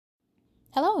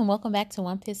Hello and welcome back to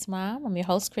One Piece Mom. I'm your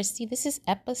host, Christy. This is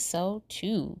episode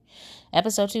 2.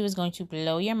 Episode 2 is going to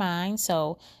blow your mind.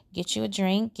 So get you a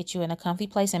drink, get you in a comfy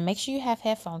place, and make sure you have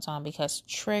headphones on because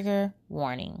trigger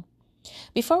warning.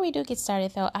 Before we do get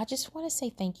started, though, I just want to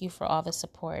say thank you for all the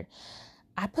support.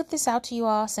 I put this out to you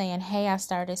all saying, hey, I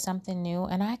started something new,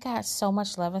 and I got so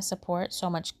much love and support, so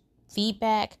much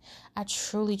feedback. I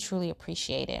truly, truly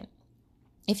appreciate it.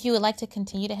 If you would like to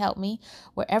continue to help me,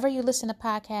 wherever you listen to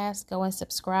podcasts, go and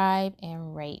subscribe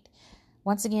and rate.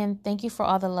 Once again, thank you for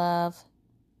all the love.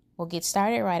 We'll get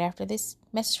started right after this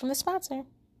message from the sponsor.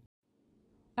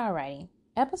 Alrighty,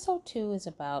 episode 2 is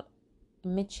about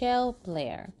Michelle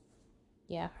Blair.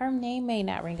 Yeah, her name may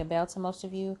not ring a bell to most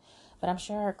of you, but I'm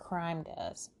sure her crime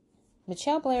does.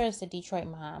 Michelle Blair is the Detroit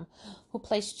mom who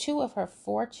placed 2 of her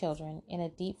 4 children in a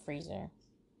deep freezer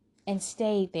and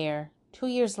stayed there 2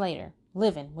 years later,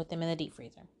 living with them in the deep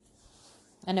freezer.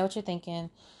 I know what you're thinking.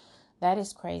 That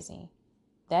is crazy.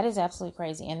 That is absolutely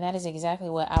crazy. And that is exactly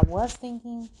what I was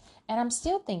thinking. And I'm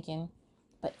still thinking.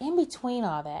 But in between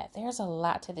all that, there's a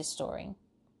lot to this story.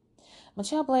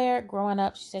 Michelle Blair, growing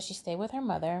up, she said she stayed with her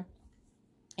mother.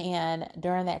 And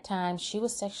during that time, she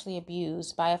was sexually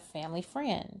abused by a family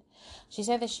friend. She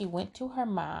said that she went to her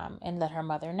mom and let her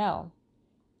mother know.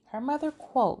 Her mother,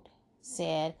 quote,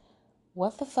 said,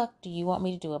 "What the fuck do you want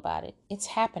me to do about it? It's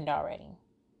happened already."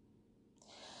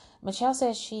 Michelle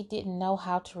says she didn't know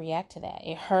how to react to that.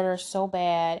 It hurt her so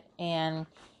bad, and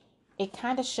it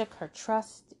kind of shook her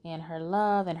trust and her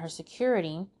love and her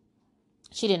security.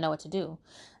 She didn't know what to do.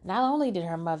 Not only did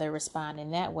her mother respond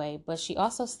in that way, but she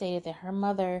also stated that her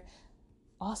mother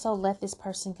also let this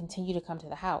person continue to come to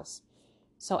the house.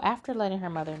 So after letting her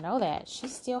mother know that, she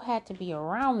still had to be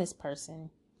around this person,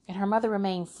 and her mother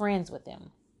remained friends with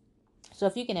them. So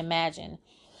if you can imagine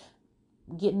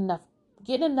getting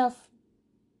enough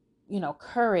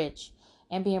courage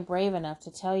and being brave enough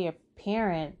to tell your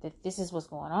parent that this is what's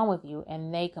going on with you,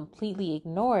 and they completely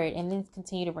ignore it and then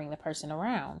continue to bring the person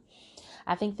around.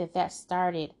 I think that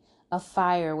started a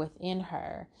fire within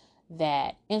her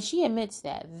and she admits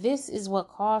that this is what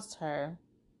caused her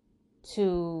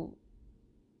to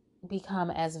become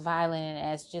as violent and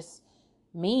as just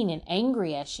mean and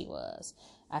angry as she was.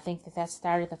 I think that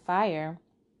started the fire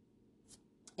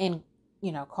and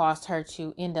caused her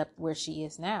to end up where she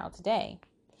is now today.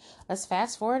 Let's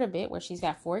fast forward a bit where she's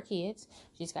got 4 kids.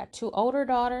 She's got 2 older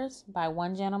daughters by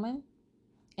one gentleman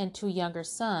and 2 younger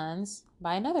sons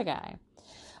by another guy.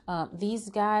 These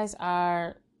guys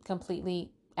are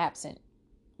completely absent.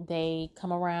 They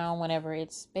come around whenever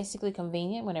it's basically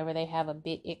convenient, whenever they have a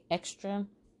bit extra,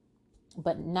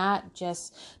 but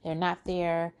they're not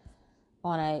there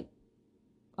on an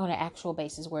actual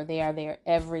basis where they are there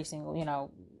every single,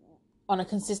 on a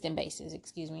consistent basis,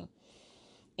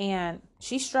 And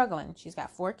she's struggling. She's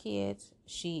got 4 kids.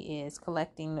 She is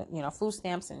collecting, food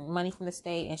stamps and money from the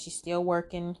state, and she's still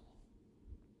working,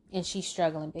 and she's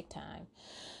struggling big time.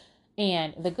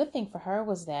 And the good thing for her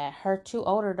was that her 2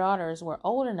 older daughters were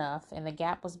old enough and the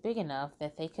gap was big enough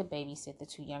that they could babysit the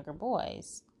 2 younger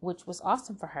boys, which was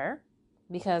awesome for her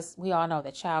because we all know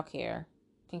that childcare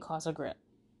can cause a grip.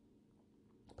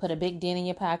 Put a big dent in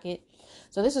your pocket.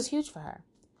 So this was huge for her.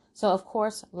 So, of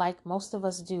course, like most of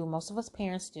us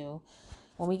parents do,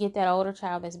 when we get that older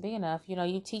child that's big enough,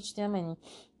 you teach them and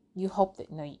you hope that,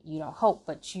 no, you don't hope,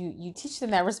 but you teach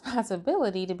them that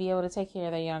responsibility to be able to take care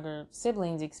of their younger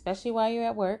siblings, especially while you're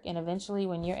at work. And eventually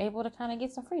when you're able to kind of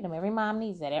get some freedom, every mom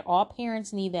needs that. All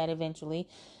parents need that eventually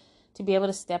to be able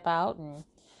to step out and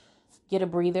get a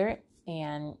breather.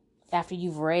 And after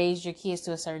you've raised your kids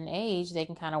to a certain age, they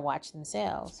can kind of watch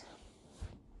themselves.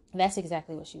 That's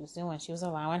exactly what she was doing. She was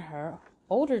allowing her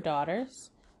older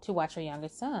daughters to watch her younger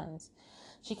sons.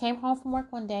 She came home from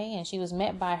work one day and she was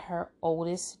met by her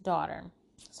oldest daughter.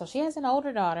 So she has an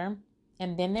older daughter,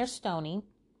 and then there's Stoney,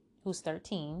 who's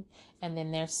 13, and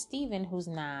then there's Steven, who's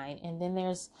 9, and then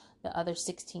there's the other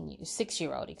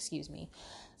 6-year-old.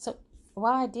 So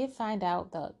while I did find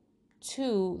out the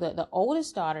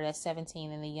oldest daughter that's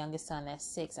 17 and the youngest son that's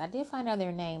 6, I did find out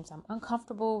their names. I'm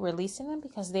uncomfortable releasing them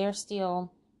because they're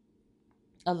still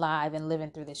alive and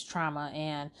living through this trauma,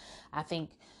 and I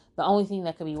think the only thing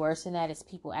that could be worse than that is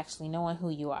people actually knowing who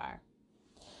you are.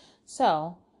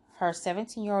 So her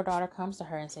 17-year-old daughter comes to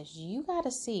her and says, "You got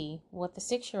to see what the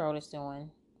 6-year-old is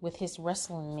doing with his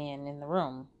wrestling men in the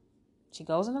room." She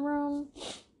goes in the room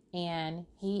and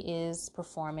he is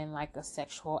performing like a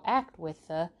sexual act with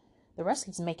the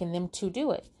wrestlers, making them to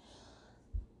do it.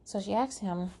 So she asks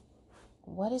him,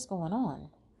 "What is going on?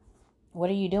 What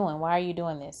are you doing? Why are you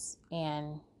doing this?"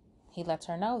 And he lets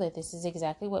her know that this is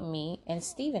exactly what me and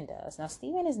Steven does. Now,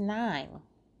 Steven is 9.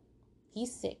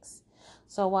 He's 6.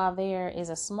 So while there is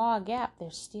a small gap,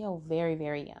 they're still very,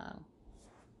 very young.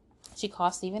 She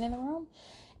calls Steven in the room,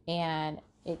 and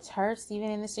it's her, Steven,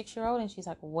 and the 6-year-old, and she's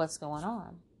like, what's going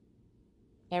on?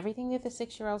 Everything that the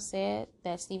 6-year-old said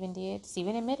that Steven did,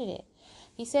 Steven admitted it.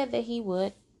 He said that he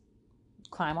would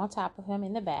climb on top of him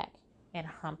in the back and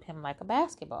hump him like a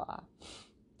basketball.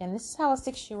 And this is how a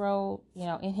 6-year-old,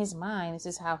 in his mind, this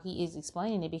is how he is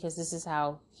explaining it, because this is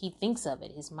how he thinks of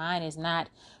it. His mind is not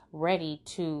ready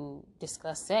to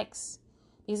discuss sex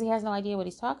because he has no idea what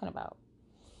he's talking about.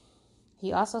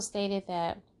 He also stated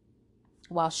that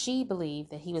while she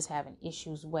believed that he was having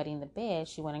issues wetting the bed,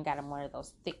 she went and got him one of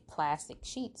those thick plastic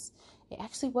sheets. It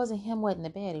actually wasn't him wetting the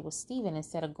bed. It was Steven.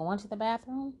 Instead of going to the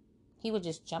bathroom, he would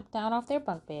just jump down off their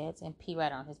bunk beds and pee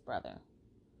right on his brother.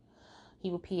 He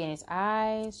would pee in his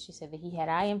eyes. She said that he had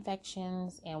eye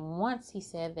infections. And once he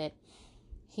said that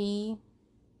he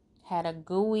had a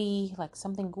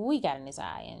something gooey got in his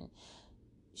eye. And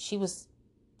she was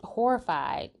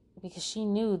horrified because she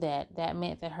knew that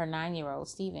meant that her 9-year-old,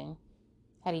 Steven,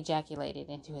 had ejaculated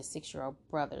into his 6-year-old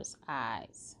brother's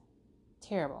eyes.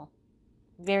 Terrible.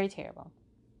 Very terrible.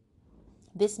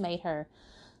 This made her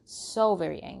so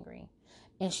very angry.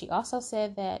 And she also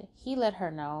said that he let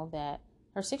her know that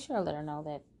her 6-year-old let her know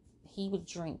that he would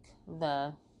drink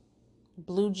the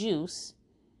blue juice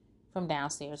from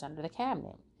downstairs under the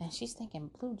cabinet. And she's thinking,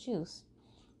 blue juice?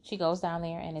 She goes down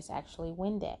there and it's actually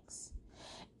Windex.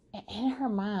 And in her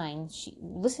mind,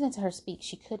 listening to her speak,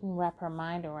 she couldn't wrap her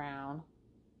mind around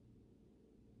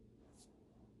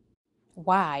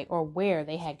why or where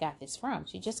they had got this from.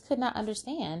 She just could not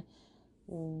understand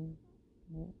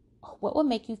what would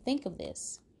make you think of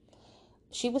this.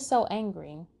 She was so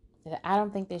angry that I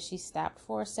don't think that she stopped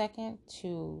for a second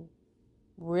to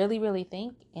really, really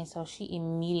think. And so she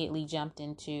immediately jumped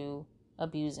into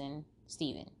abusing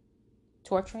Steven,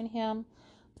 torturing him,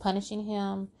 punishing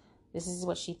him. This is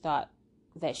what she thought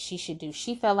that she should do.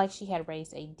 She felt like she had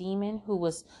raised a demon who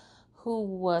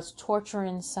was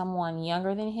torturing someone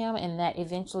younger than him, and that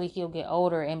eventually he'll get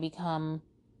older and become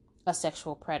a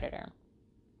sexual predator.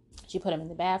 She put him in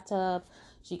the bathtub.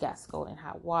 She got scalding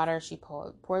hot water. She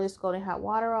poured this scalding hot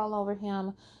water all over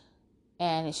him.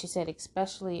 And she said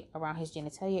especially around his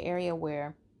genitalia area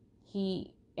where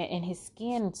his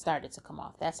skin started to come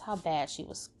off. That's how bad she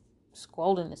was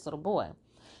scolding this little boy.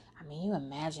 I mean, you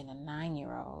imagine a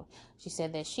 9-year-old. She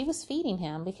said that she was feeding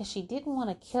him because she didn't want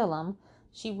to kill him.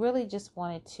 She really just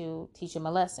wanted to teach him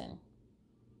a lesson.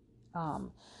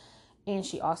 And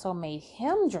she also made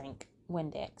him drink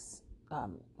Windex.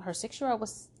 Her 6-year-old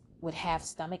would have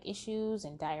stomach issues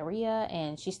and diarrhea,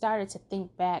 and she started to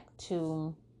think back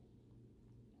to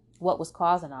what was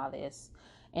causing all this.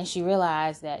 And she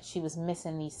realized that she was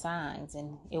missing these signs,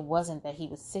 and it wasn't that he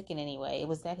was sick in any way. It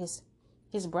was that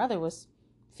his brother was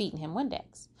feeding him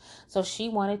Windex. So she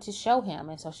wanted to show him,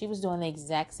 and so she was doing the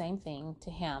exact same thing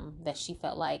to him that she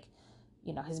felt like,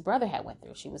 his brother had went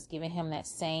through. She was giving him that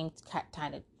same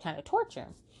kind of torture.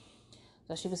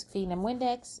 So she was feeding him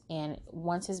Windex, and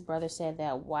once his brother said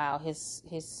that while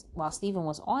Steven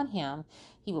was on him,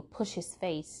 he would push his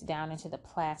face down into the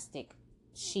plastic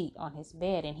sheet on his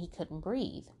bed, and he couldn't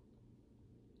breathe.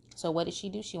 So what did she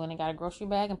do? She went and got a grocery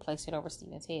bag and placed it over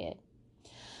Steven's head.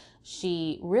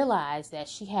 She realized that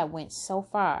she had went so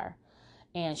far,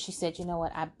 and she said, you know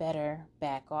what, I better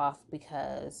back off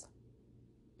because,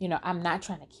 I'm not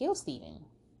trying to kill Steven.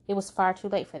 It was far too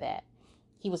late for that.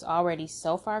 He was already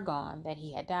so far gone that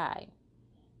he had died.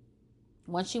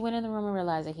 Once she went in the room and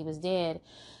realized that he was dead,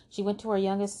 she went to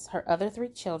her other 3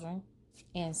 children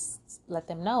and let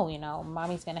them know,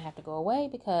 mommy's going to have to go away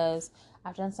because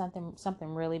I've done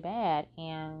something really bad,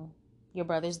 and your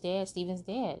brother's dead, Steven's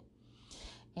dead.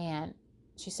 And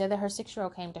she said that her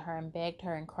 6-year-old came to her and begged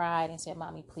her and cried and said,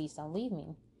 Mommy, please don't leave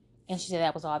me. And she said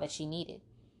that was all that she needed.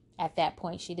 At that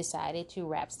point, she decided to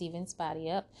wrap Steven's body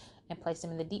up and place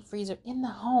him in the deep freezer in the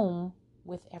home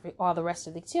with all the rest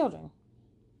of the children.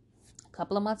 A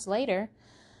couple of months later,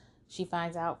 she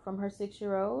finds out from her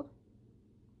 6-year-old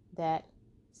that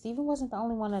Steven wasn't the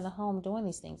only one in the home doing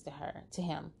these things to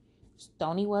him.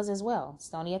 Stoney was as well.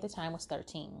 Stoney at the time was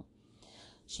 13.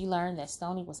 She learned that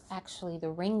Stoney was actually the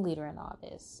ringleader in all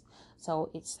this. So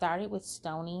it started with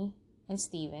Stoney and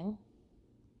Steven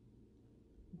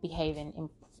behaving,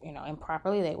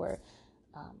 improperly. They were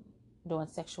doing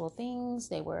sexual things.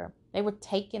 They were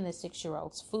taking the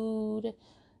 6-year-old's food.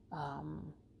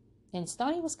 And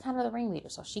Stoney was kind of the ringleader.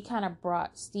 So she kind of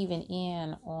brought Steven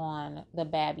in on the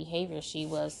bad behavior. She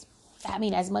was,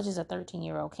 as much as a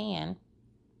 13-year-old can,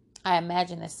 I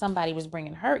imagine that somebody was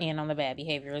bringing her in on the bad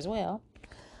behavior as well.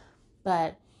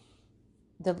 But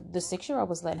the 6-year-old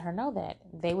was letting her know that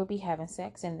they would be having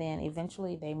sex, and then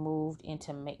eventually they moved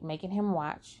into making him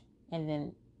watch and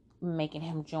then making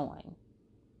him join.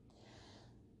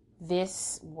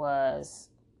 This was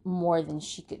more than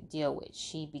she could deal with.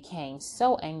 She became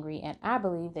so angry, and I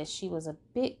believe that she was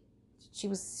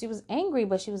angry,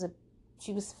 but she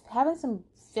was having some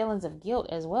feelings of guilt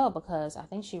as well, because I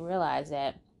think she realized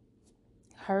that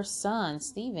her son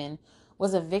Stephen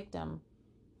was a victim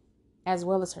as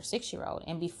well as her 6-year-old.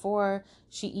 And before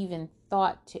she even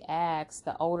thought to ask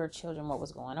the older children what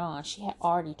was going on, she had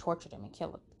already tortured him and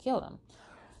killed him.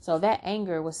 So that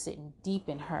anger was sitting deep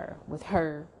in her with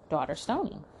her daughter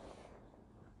Stony.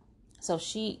 So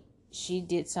she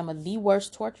did some of the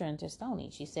worst torturing to Stony.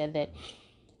 She said that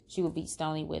she would beat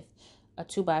Stony with a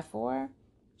 2x4.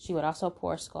 She would also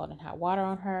pour scalding hot water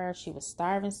on her. She was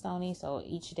starving Stony, so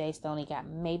each day Stony got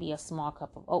maybe a small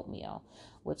cup of oatmeal,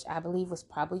 which I believe was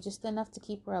probably just enough to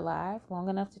keep her alive, long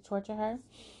enough to torture her.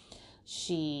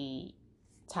 She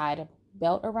tied a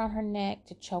belt around her neck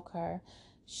to choke her.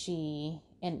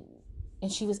 And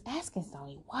she was asking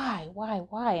Stony, why?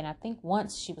 And I think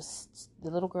once the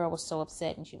little girl was so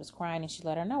upset and she was crying, and she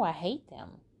let her know, I hate them.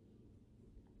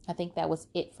 I think that was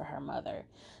it for her mother.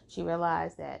 She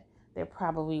realized that there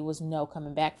probably was no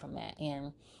coming back from that,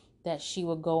 and that she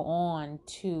would go on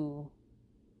to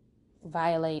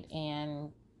violate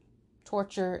and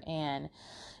torture and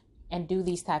do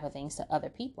these type of things to other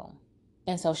people.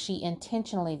 And so she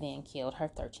intentionally then killed her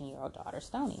 13-year-old daughter,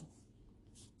 Stony.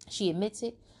 She admits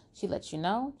it. She lets you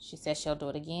know. She says she'll do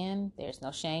it again. There's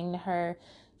no shame to her.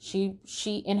 She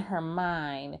in her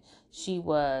mind, she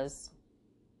was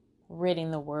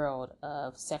ridding the world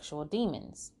of sexual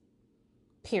demons.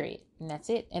 Period. And that's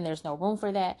it. And there's no room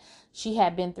for that. She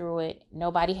had been through it.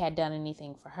 Nobody had done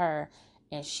anything for her.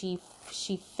 And she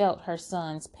felt her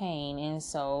son's pain. And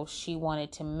so she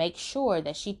wanted to make sure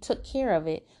that she took care of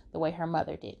it the way her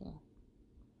mother didn't.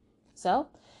 So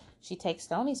she takes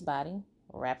Stony's body,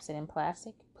 wraps it in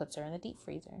plastic, puts her in the deep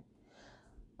freezer.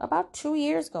 About 2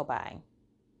 years go by.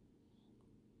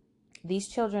 These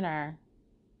children are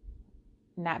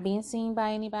not being seen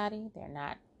by anybody. They're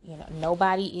not,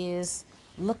 nobody is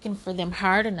looking for them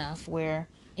hard enough where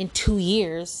in 2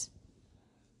 years,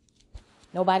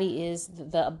 nobody is,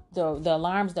 the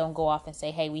alarms don't go off and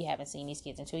say, hey, we haven't seen these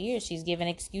kids in 2 years. She's given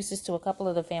excuses to a couple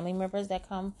of the family members that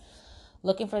come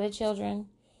looking for the children.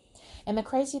 And the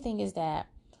crazy thing is that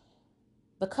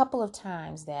the couple of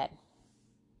times that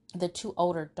the 2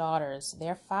 older daughters,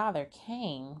 their father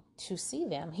came to see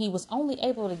them, he was only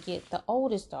able to get the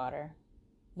oldest daughter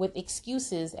with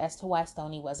excuses as to why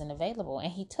Stony wasn't available.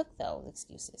 And he took those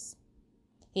excuses.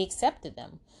 He accepted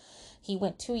them. He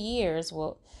went 2 years,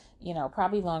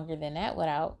 probably longer than that,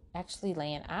 without actually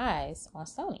laying eyes on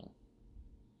Stony.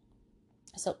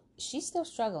 So she's still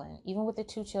struggling, even with the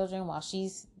 2 children, while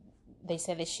they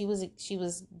said that she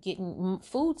was getting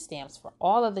food stamps for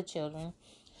all of the children.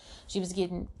 She was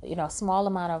getting, a small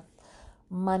amount of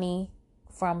money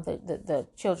from the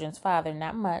children's father,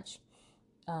 not much.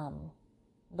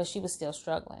 But she was still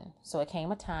struggling. So it came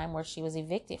a time where she was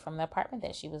evicted from the apartment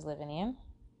that she was living in,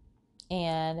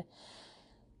 and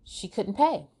she couldn't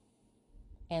pay.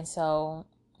 And so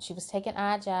she was taking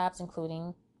odd jobs,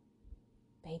 including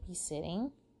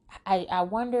babysitting. I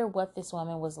wonder what this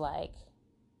woman was like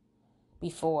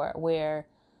before, where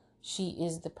she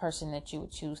is the person that you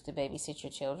would choose to babysit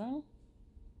your children,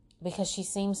 because she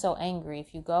seems so angry.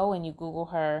 If you go and you Google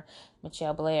her,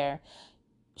 Michelle Blair,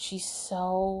 she's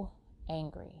so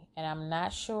angry. And I'm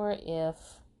not sure if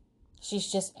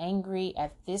she's just angry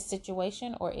at this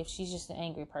situation or if she's just an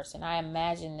angry person. I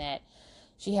imagine that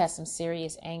she has some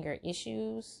serious anger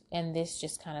issues, and this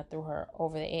just kind of threw her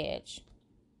over the edge.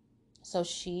 So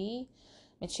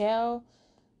Michelle,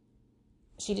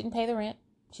 she didn't pay the rent.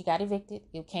 She got evicted.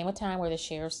 It came a time where the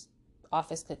sheriff's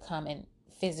office could come and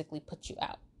physically put you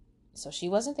out. So she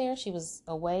wasn't there. She was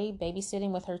away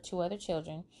babysitting with her 2 other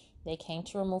children. They came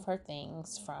to remove her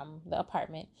things from the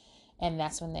apartment, and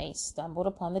that's when they stumbled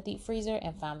upon the deep freezer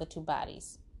and found the 2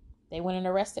 bodies. They went and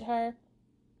arrested her.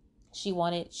 She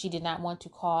did not want to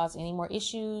cause any more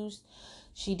issues.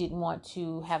 She didn't want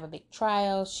to have a big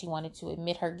trial. She wanted to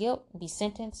admit her guilt, be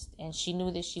sentenced, and she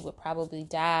knew that she would probably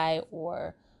die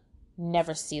or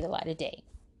never see the light of day.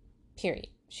 Period.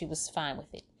 She was fine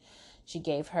with it. She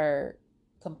gave her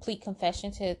complete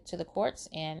confession to the courts,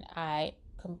 and I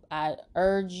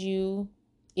urge you,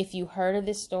 if you heard of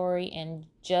this story and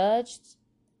judged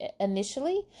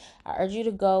initially, I urge you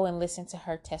to go and listen to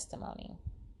her testimony.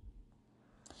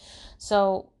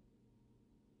 So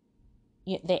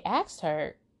they asked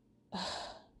her,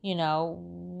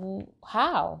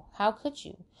 how could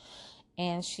you?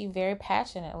 And she very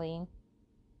passionately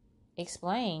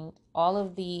explained all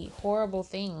of the horrible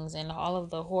things and all of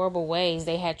the horrible ways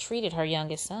they had treated her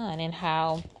youngest son, and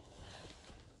how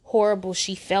horrible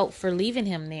she felt for leaving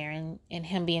him there, and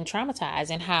him being traumatized,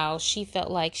 and how she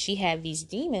felt like she had these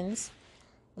demons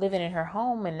living in her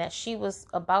home, and that she was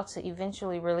about to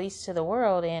eventually release to the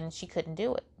world, and she couldn't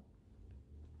do it.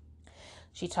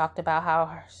 She talked about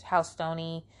how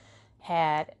Stoney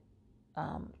had,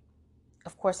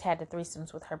 of course, had the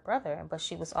threesomes with her brother, but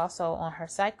she was also on her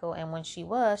cycle, and when she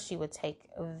would take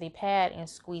the pad and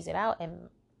squeeze it out and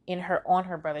on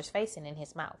her brother's face and in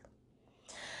his mouth.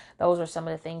 Those were some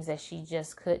of the things that she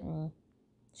just couldn't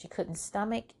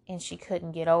stomach, and she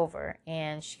couldn't get over,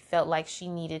 and she felt like she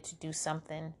needed to do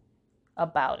something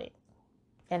about it.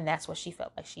 And that's what she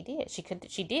felt like she did.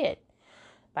 She did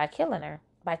by killing her,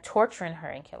 by torturing her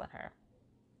and killing her.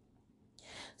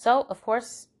 So, of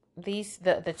course,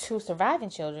 the two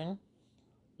surviving children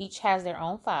each has their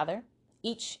own father.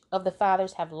 Each of the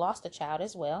fathers have lost a child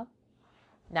as well.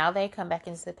 Now they come back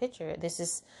into the picture. This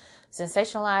is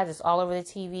sensationalized. It's all over the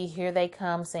TV. Here they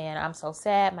come saying, I'm so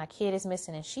sad, my kid is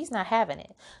missing, and she's not having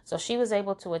it. So she was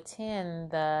able to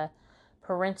attend the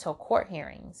parental court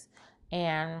hearings,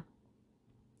 and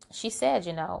she said,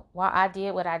 well, I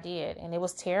did what I did, and it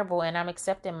was terrible, and I'm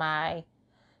accepting my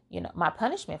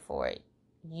punishment for it.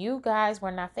 You guys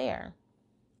were not there.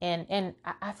 And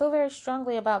I feel very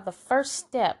strongly about the first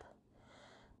step.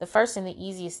 The first and the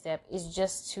easiest step is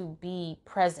just to be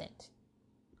present.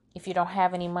 If you don't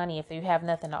have any money, if you have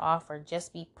nothing to offer,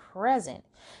 just be present.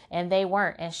 And they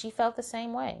weren't. And she felt the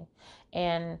same way.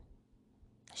 And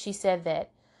she said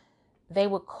that they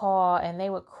would call and they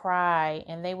would cry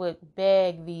and they would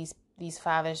beg these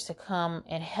fathers to come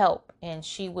and help. And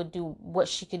she would do what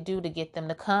she could do to get them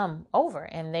to come over.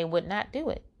 And they would not do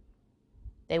it.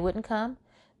 They wouldn't come.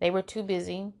 They were too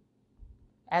busy,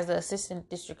 as the assistant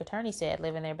district attorney said,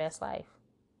 living their best life.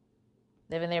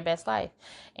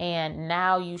 And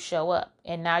now you show up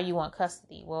and now you want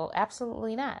custody. Well,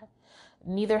 absolutely not.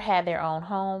 Neither had their own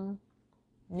home.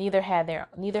 Neither had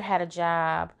a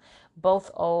job.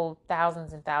 Both owed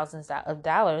thousands and thousands of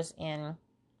dollars in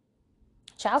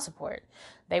child support.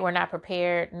 They were not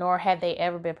prepared, nor had they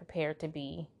ever been prepared to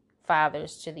be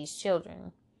fathers to these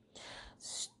children.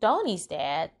 Stoney's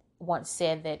dad once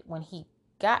said that when he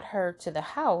got her to the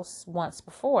house once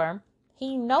before,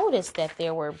 he noticed that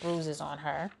there were bruises on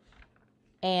her,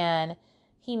 and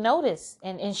he noticed,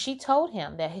 and she told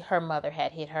him that her mother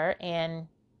had hit her, and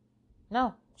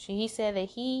no, he said that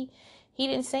he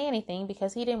didn't say anything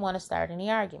because he didn't want to start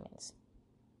any arguments.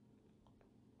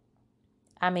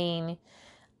 I mean,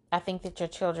 I think that your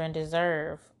children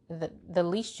deserve, the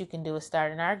least you can do is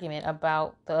start an argument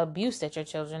about the abuse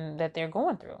that they're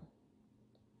going through.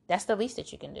 That's the least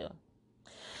that you can do.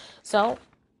 So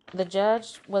the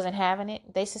judge wasn't having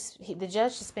it. The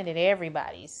judge suspended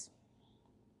everybody's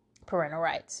parental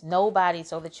rights. Nobody.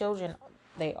 So the children,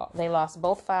 they lost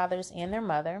both fathers and their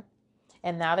mother,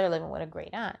 and now they're living with a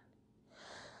great aunt.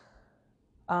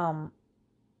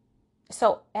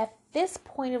 So at this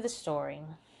point of the story,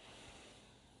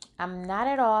 I'm not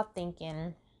at all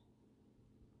thinking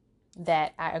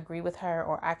that I agree with her,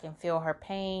 or I can feel her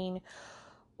pain,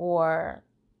 or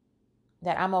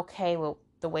that I'm okay with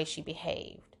the way she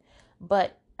behaved.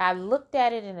 But I looked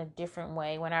at it in a different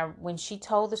way when she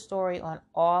told the story on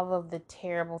all of the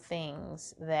terrible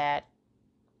things that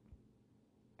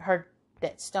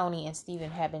Stoney and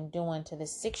Stephen had been doing to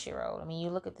this 6-year-old. I mean,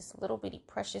 you look at this little bitty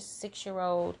precious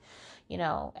 6-year-old,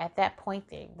 at that point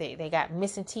they got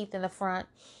missing teeth in the front,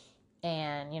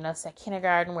 and it's that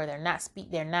kindergarten where they're not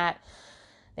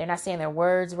saying their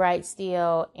words right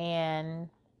still, and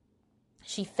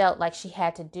she felt like she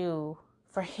had to do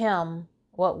for him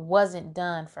what wasn't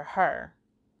done for her.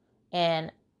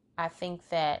 And I think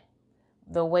that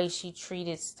the way she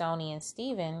treated Stoney and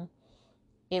Stephen,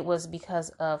 it was because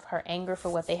of her anger for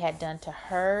what they had done to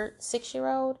her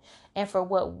 6-year-old and for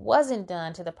what wasn't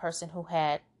done to the person who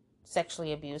had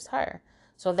sexually abused her.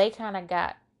 So they kind of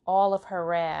got all of her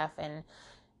wrath, and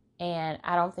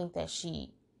I don't think that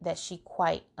she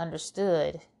quite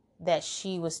understood that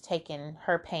she was taking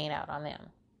her pain out on them.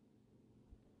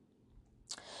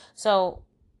 So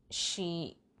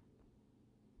she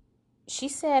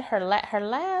said her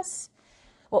last.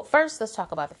 Well, first let's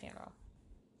talk about the funeral.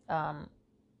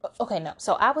 Okay, no.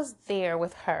 So I was there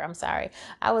with her. I'm sorry.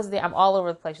 I was there. I'm all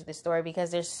over the place with this story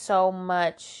because there's so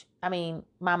much. I mean,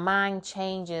 my mind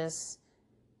changes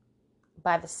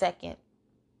by the second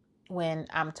when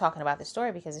I'm talking about this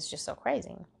story because it's just so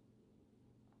crazy.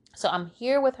 So I'm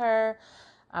here with her.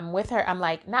 I'm with her. I'm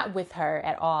like, not with her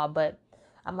at all, but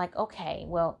I'm like, okay,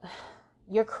 well,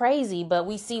 you're crazy, but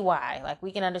we see why. Like,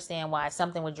 we can understand why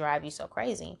something would drive you so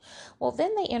crazy. Well,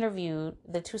 then they interviewed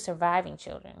the two surviving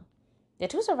children. The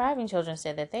two surviving children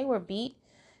said that they were beat.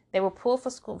 They were pulled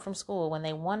from school when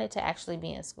they wanted to actually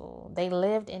be in school. They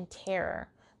lived in terror.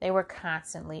 They were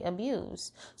constantly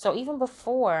abused. So even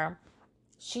before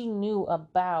she knew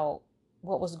about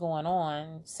what was going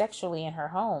on sexually in her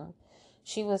home,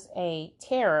 she was a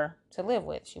terror to live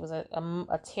with. She was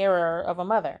a terror of a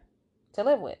mother to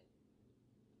live with.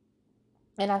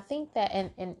 And I think that,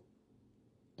 and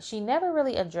she never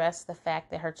really addressed the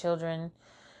fact that her children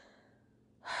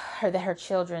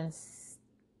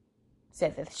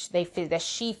said that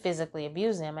she physically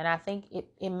abused them. And I think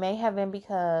it may have been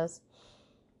because,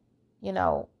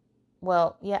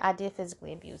 well, yeah, I did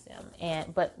physically abuse them.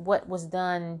 But what was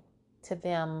done to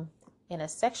them in a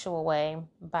sexual way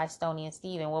by Stoney and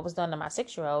Steven, what was done to my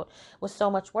 6-year-old, was so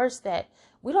much worse that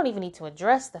we don't even need to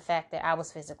address the fact that I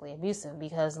was physically abusive,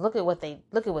 because look at what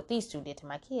these two did to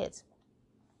my kids.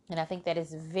 And I think that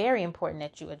it's very important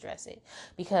that you address it,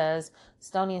 because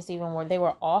Stoney and Steven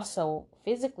were also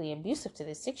physically abusive to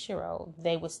this 6-year-old.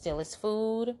 They would steal his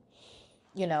food.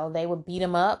 They would beat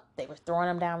him up. They were throwing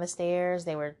him down the stairs.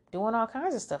 They were doing all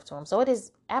kinds of stuff to him. So it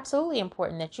is absolutely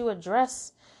important that you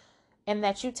address and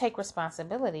that you take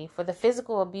responsibility for the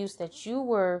physical abuse that you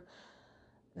were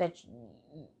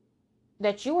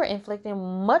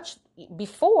inflicting much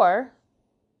before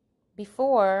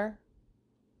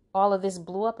all of this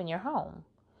blew up in your home.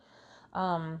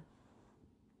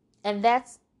 And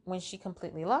that's when she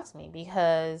completely lost me,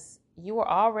 because you were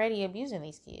already abusing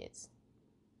these kids.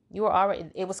 It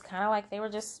was kind of like they were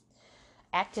just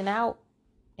acting out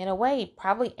in a way,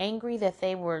 probably angry that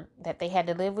they had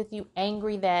to live with you,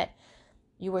 angry that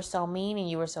you were so mean and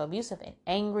you were so abusive, and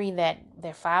angry that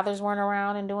their fathers weren't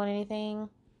around and doing anything.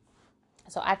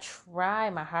 So I try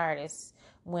my hardest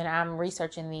when I'm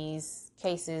researching these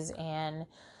cases and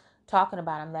talking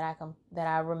about them that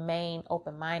I remain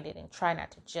open-minded and try not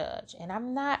to judge. And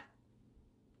I'm not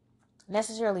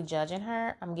necessarily judging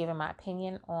her. I'm giving my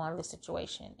opinion on the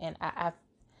situation. And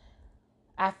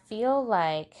I feel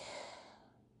like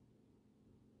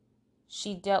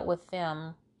she dealt with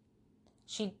them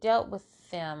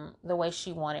the way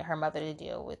she wanted her mother to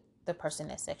deal with the person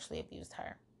that sexually abused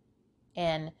her.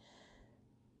 And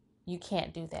you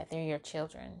can't do that. They're your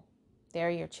children.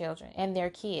 And they're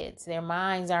kids. Their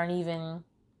minds aren't even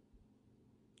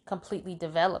completely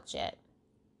developed yet.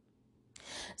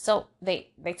 So they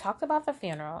talked about the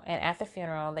funeral, and at the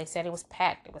funeral they said it was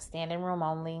packed. It was standing room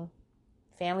only,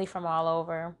 family from all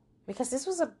over, because this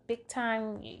is a big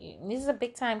time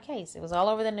case. It was all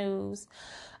over the news.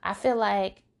 I feel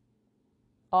like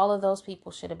all of those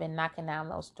people should have been knocking down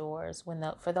those doors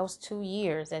for those 2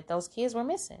 years that those kids were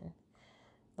missing.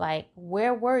 Like,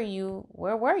 where were you?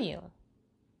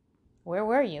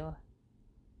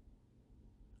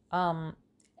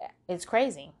 It's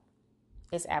crazy.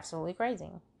 It's absolutely crazy.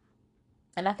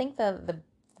 And I think the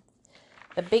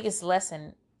biggest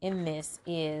lesson in this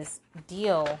is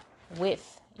deal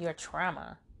with your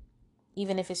trauma.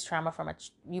 Even if it's trauma from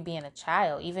you being a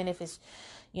child, even if it's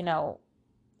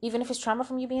trauma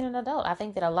from you being an adult. I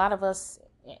think that a lot of us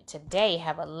today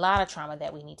have a lot of trauma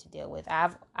that we need to deal with.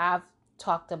 I've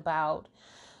talked about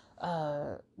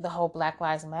the whole Black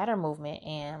Lives Matter movement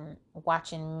and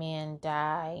watching men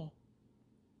die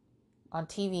on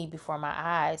TV before my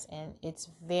eyes, and it's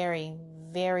very,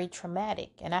 very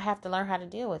traumatic, and I have to learn how to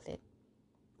deal with it.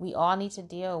 We all need to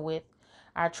deal with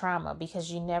our trauma,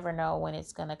 because you never know when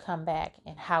it's going to come back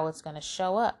and how it's going to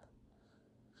show up.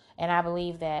 And I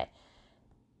believe that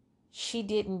she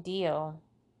didn't deal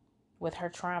with her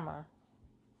trauma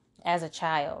as a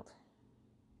child.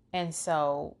 And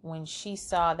so when she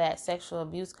saw that sexual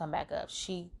abuse come back up,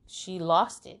 she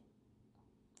lost it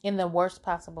in the worst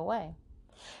possible way.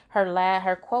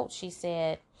 Her quote, she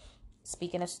said,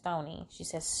 speaking of Stoney, she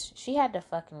says, she had to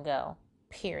fucking go,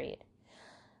 period.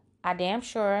 I damn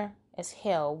sure as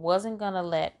hell wasn't going to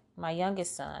let my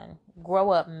youngest son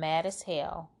grow up mad as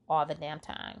hell all the damn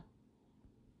time.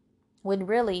 When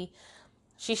really,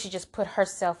 she should just put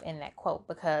herself in that quote,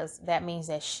 because that means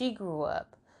that she grew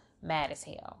up mad as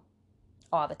hell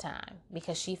all the time,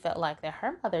 because she felt like that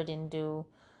her mother didn't do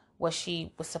what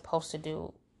she was supposed to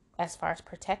do as far as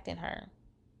protecting her.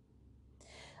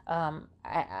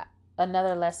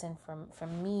 Another lesson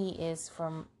from me is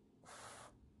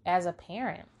as a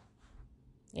parent,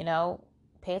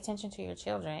 pay attention to your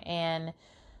children and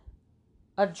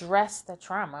address the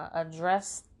trauma,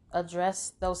 address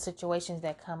those situations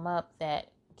that come up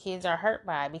that kids are hurt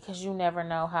by, because you never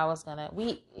know how it's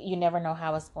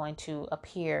going to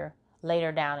appear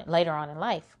later on in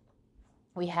life.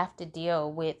 we have to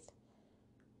deal with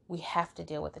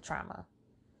the trauma.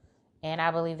 And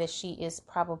I believe that she is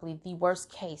probably the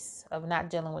worst case of not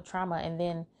dealing with trauma, and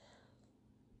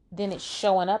then it's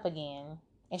showing up again.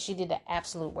 And she did the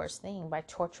absolute worst thing by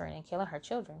torturing and killing her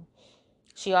children.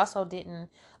 She also didn't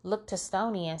look to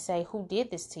Stoney and say, who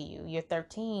did this to you? You're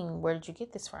 13. Where did you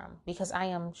get this from? Because I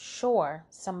am sure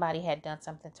somebody had done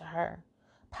something to her.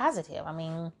 Positive. I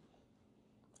mean,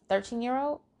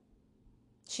 13-year-old,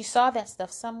 she saw that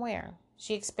stuff somewhere.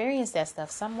 She experienced that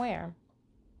stuff somewhere.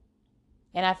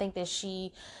 And I think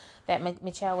that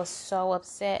Michelle was so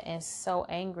upset and so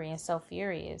angry and so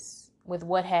furious with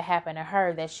what had happened to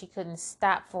her that she couldn't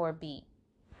stop for a beat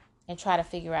and try to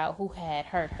figure out who had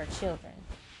hurt her children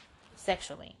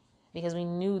sexually, because we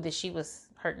knew that she was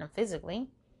hurting them physically.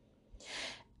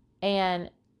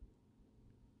 And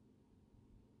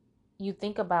you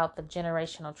think about the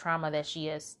generational trauma that she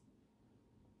has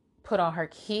put on her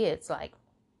kids. Like,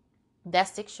 that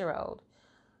 6-year-old,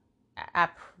 I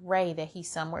pray that he's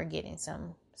somewhere getting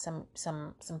some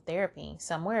therapy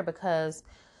somewhere, because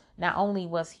not only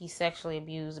was he sexually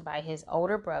abused by his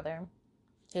older brother,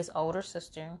 his older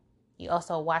sister, he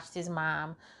also watched his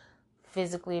mom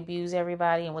physically abuse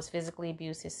everybody and was physically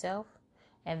abused himself.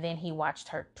 And then he watched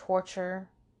her torture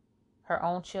her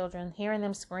own children, hearing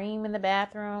them scream in the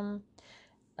bathroom,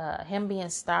 him being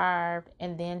starved,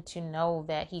 and then to know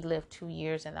that he lived 2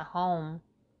 years in the home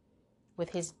with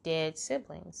his dead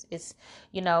siblings. It's,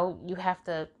 you have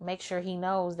to make sure he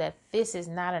knows that this is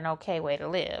not an okay way to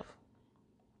live.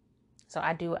 So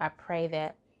I pray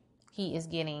that he is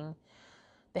getting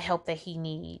the help that he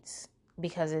needs,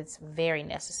 because it's very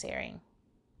necessary.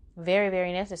 Very,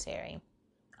 very necessary.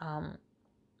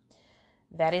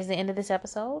 That is the end of this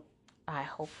episode. I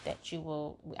hope that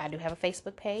I do have a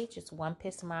Facebook page. It's One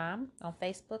Pissed Mom on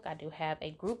Facebook. I do have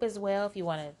a group as well. If you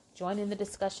want to join in the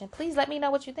discussion, please let me know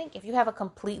what you think. If you have a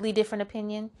completely different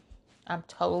opinion, I'm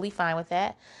totally fine with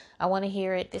that. I want to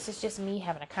hear it. This is just me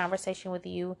having a conversation with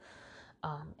you.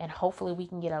 And hopefully we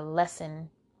can get a lesson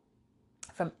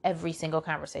from every single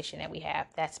conversation that we have.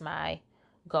 That's my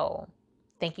goal.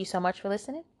 Thank you so much for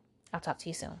listening. I'll talk to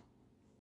you soon.